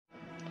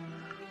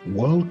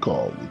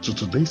Welcome to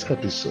today's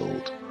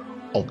episode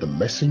of the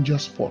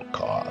Messengers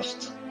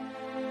Podcast.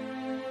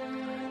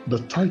 The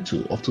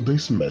title of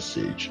today's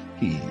message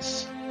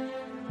is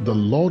The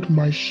Lord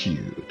My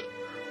Shield,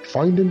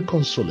 Finding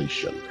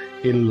Consolation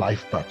in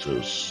Life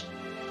Battles.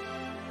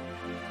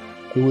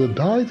 We will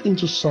dive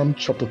into Psalm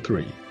chapter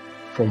 3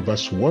 from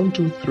verse 1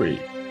 to 3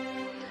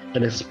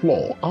 and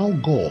explore how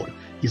God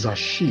is our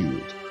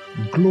shield,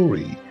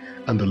 glory,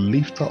 and the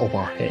lifter of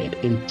our head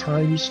in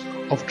times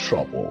of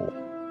trouble.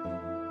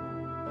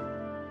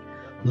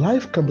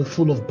 Life can be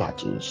full of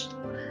battles,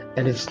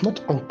 and it's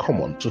not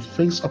uncommon to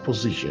face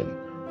opposition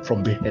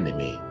from the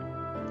enemy.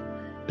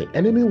 The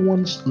enemy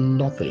wants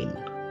nothing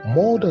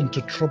more than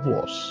to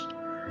trouble us,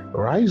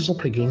 rise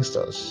up against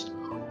us,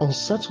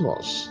 unsettle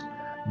us,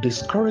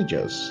 discourage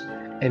us,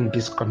 and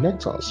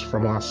disconnect us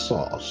from our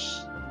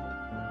source.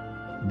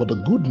 But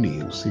the good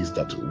news is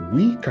that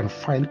we can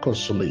find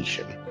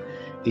consolation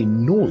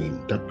in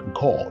knowing that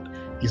God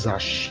is our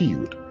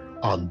shield,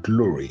 our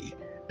glory,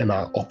 and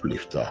our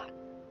uplifter.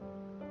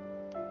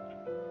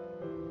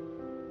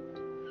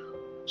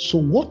 So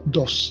what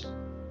does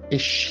a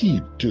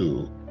shield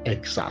do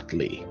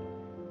exactly?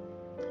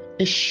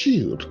 A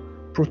shield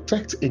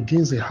protects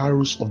against the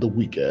arrows of the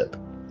wicked,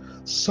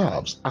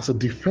 serves as a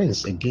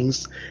defense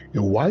against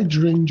a wide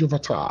range of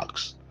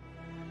attacks,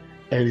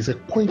 and is a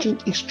quenching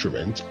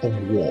instrument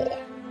of war.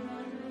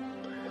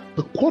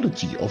 The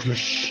quality of your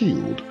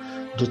shield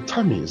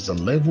determines the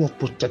level of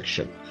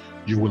protection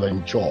you will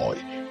enjoy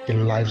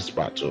in life's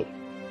battle.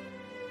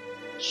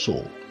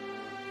 So,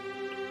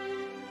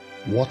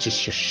 what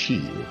is your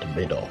shield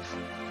made of?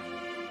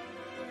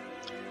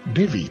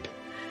 David,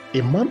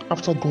 a man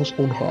after God's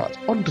own heart,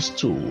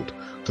 understood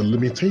the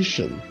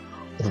limitation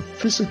of a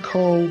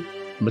physical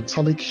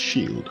metallic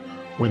shield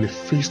when he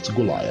faced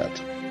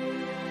Goliath.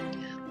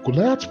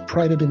 Goliath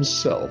prided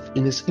himself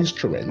in his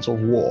instruments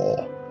of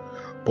war,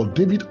 but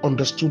David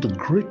understood the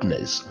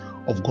greatness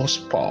of God's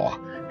power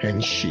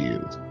and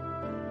shield.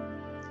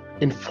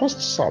 In 1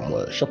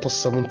 Samuel chapter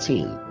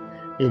 17,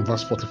 in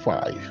verse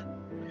 45,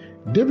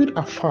 David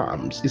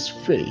affirms his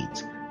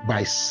faith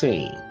by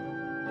saying,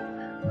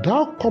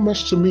 "Thou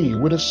comest to me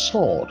with a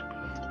sword,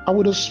 and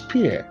with a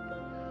spear,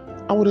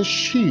 and with a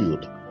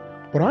shield,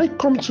 but I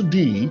come to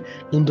thee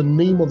in the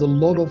name of the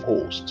Lord of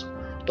hosts,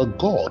 the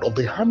God of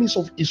the armies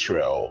of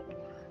Israel,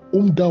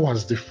 whom thou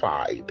hast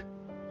defied."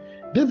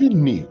 David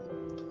knew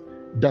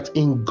that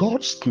in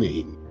God's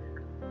name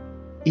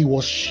he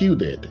was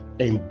shielded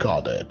and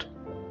guarded.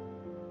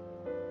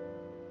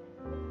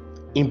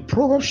 In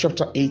Proverbs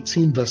chapter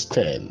 18, verse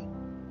 10,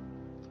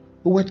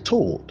 we were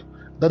told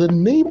that the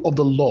name of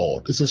the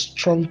Lord is a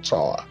strong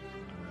tower.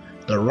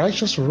 The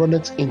righteous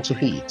runneth into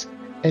it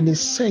and is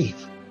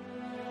safe.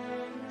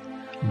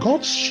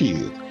 God's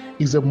shield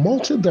is a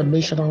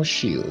multi-dimensional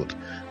shield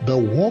that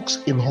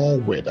works in all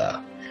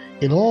weather,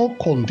 in all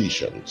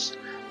conditions,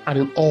 and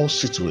in all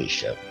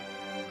situations.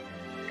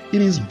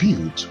 It is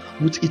built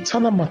with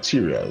eternal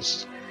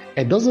materials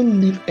and doesn't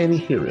leave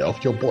any area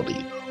of your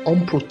body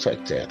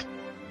unprotected.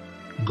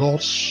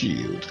 God's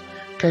shield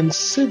can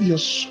save your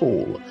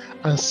soul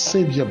and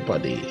save your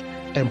body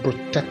and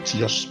protect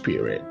your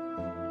spirit.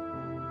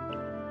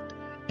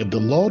 If the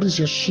Lord is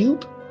your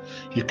shield,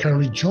 you can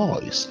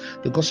rejoice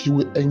because you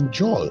will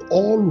enjoy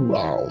all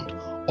round,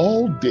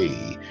 all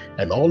day,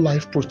 and all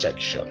life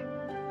protection.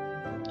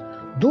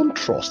 Don't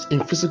trust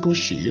in physical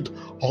shield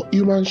or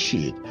human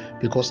shield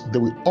because they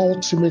will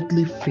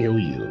ultimately fail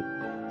you.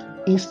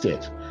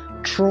 Instead,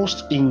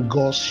 trust in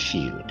God's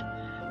shield,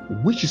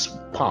 which is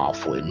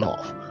powerful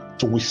enough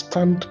to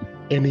withstand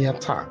any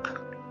attack.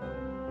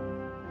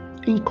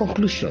 In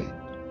conclusion,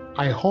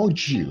 I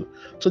urge you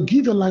to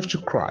give your life to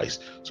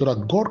Christ so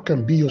that God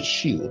can be your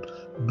shield,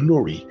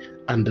 glory,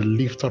 and the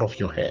lifter of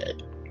your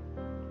head.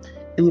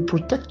 It will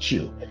protect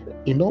you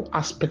in all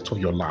aspects of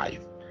your life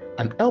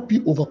and help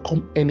you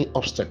overcome any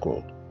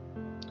obstacle.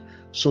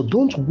 So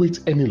don't wait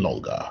any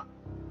longer.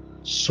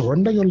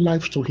 Surrender your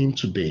life to Him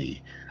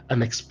today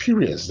and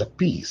experience the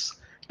peace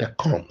that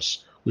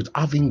comes with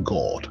having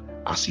God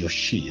as your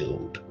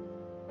shield.